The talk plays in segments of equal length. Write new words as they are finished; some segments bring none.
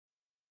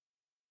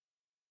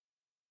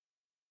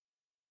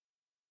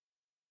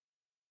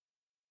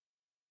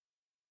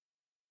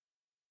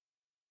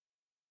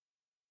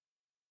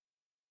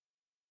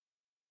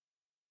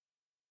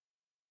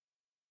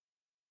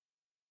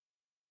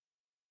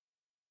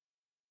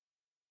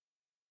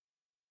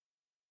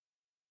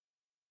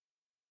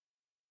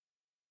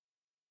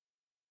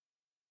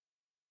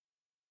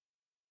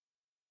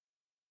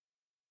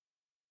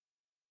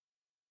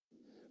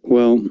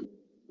Well,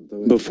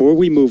 before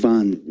we move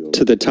on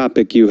to the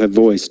topic you have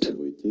voiced,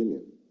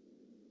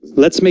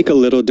 let's make a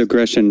little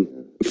digression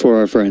for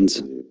our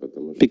friends,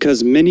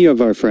 because many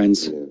of our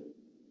friends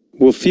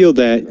will feel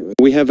that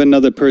we have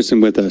another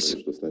person with us.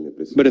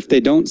 But if they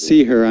don't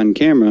see her on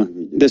camera,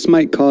 this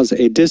might cause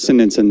a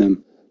dissonance in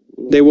them.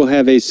 They will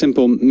have a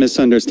simple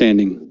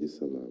misunderstanding.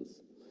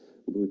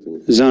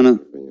 Zhanna,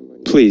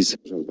 please,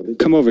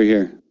 come over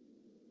here.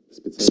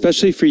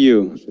 Especially for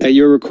you, at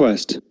your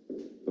request.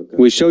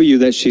 We show you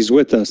that she's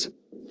with us.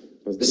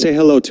 Say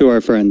hello to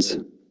our friends.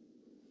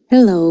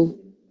 Hello.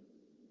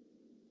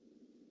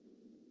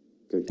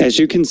 As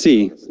you can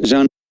see,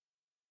 zhanna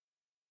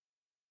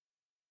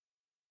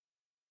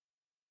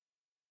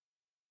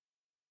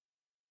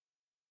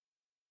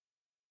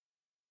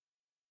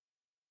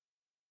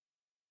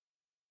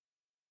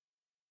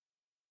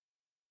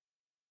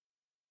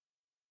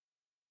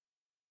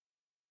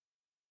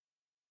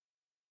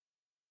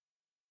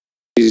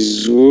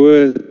is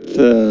with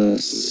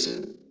us.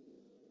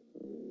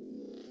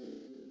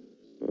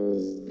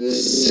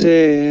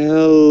 Say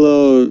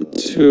hello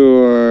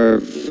to our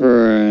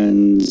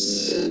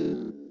friends.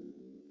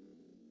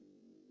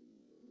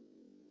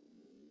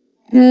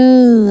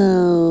 Hello.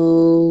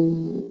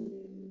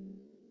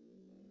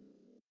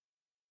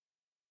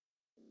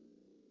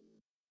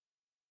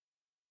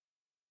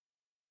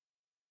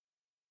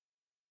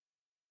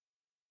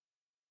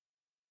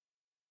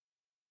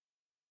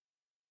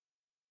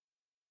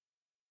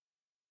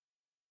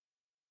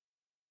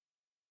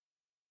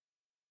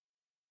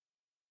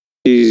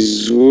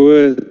 She's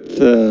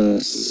with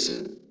us.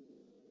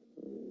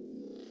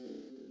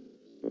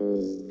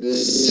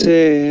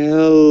 Say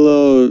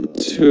hello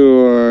to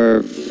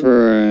our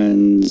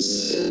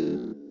friends.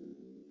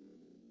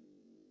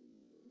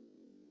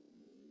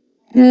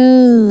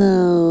 Hello.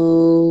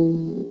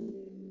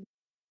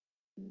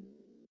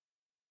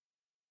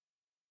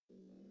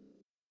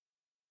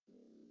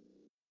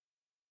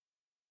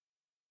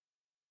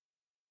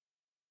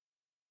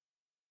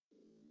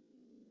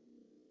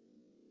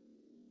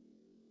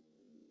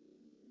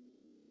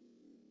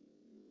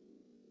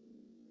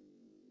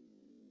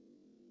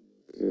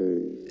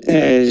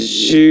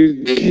 As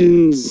you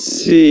can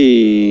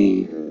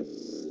see,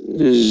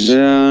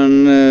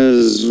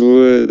 zhanna's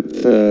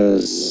with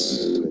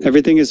us.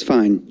 Everything is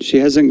fine. She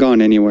hasn't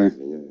gone anywhere.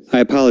 I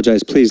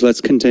apologize. Please,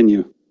 let's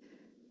continue.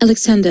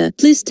 Alexander,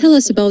 please tell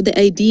us about the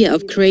idea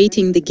of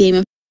creating the game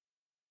of...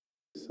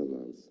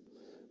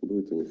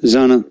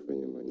 Zhanna,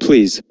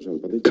 please,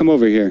 come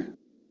over here.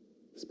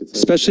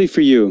 Especially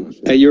for you,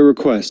 at your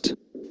request.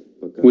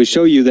 We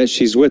show you that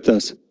she's with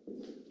us.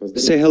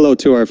 Say hello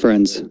to our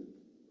friends.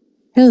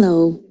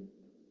 Hello.